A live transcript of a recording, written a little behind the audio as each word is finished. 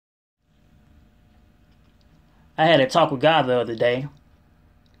I had a talk with God the other day.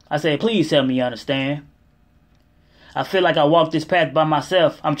 I said, please help me understand. I feel like I walk this path by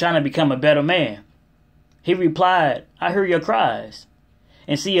myself. I'm trying to become a better man. He replied, I hear your cries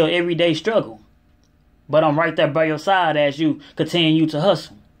and see your everyday struggle. But I'm right there by your side as you continue to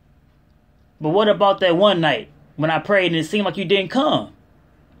hustle. But what about that one night when I prayed and it seemed like you didn't come?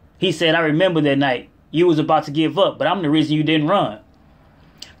 He said, I remember that night. You was about to give up, but I'm the reason you didn't run.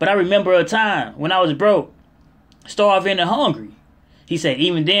 But I remember a time when I was broke, starving and hungry. He said,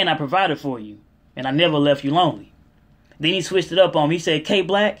 even then I provided for you, and I never left you lonely. Then he switched it up on me. He said, K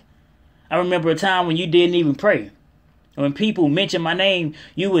Black, I remember a time when you didn't even pray. And when people mentioned my name,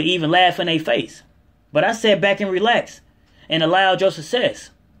 you would even laugh in their face. But I sat back and relaxed and allowed your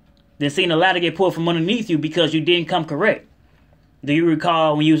success. Then seen the ladder get pulled from underneath you because you didn't come correct. Do you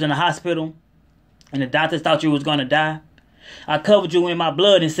recall when you was in the hospital and the doctors thought you was going to die? I covered you in my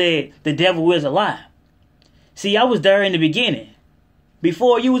blood and said, the devil is a lie. See, I was there in the beginning,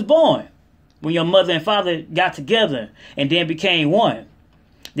 before you was born, when your mother and father got together and then became one.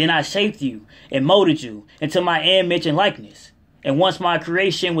 Then I shaped you and molded you into my image and likeness. And once my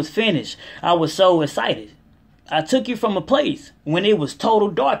creation was finished, I was so excited. I took you from a place when it was total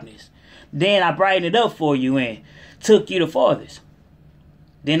darkness. Then I brightened it up for you and took you the farthest.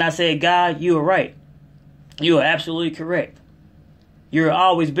 Then I said, God, you are right. You are absolutely correct. You've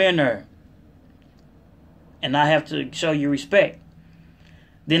always been there. And I have to show you respect.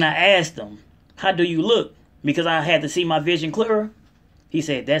 Then I asked him, how do you look? Because I had to see my vision clearer. He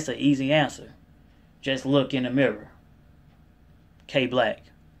said, that's an easy answer. Just look in the mirror. K Black.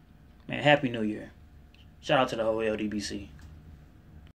 Man, Happy New Year. Shout out to the whole LDBC.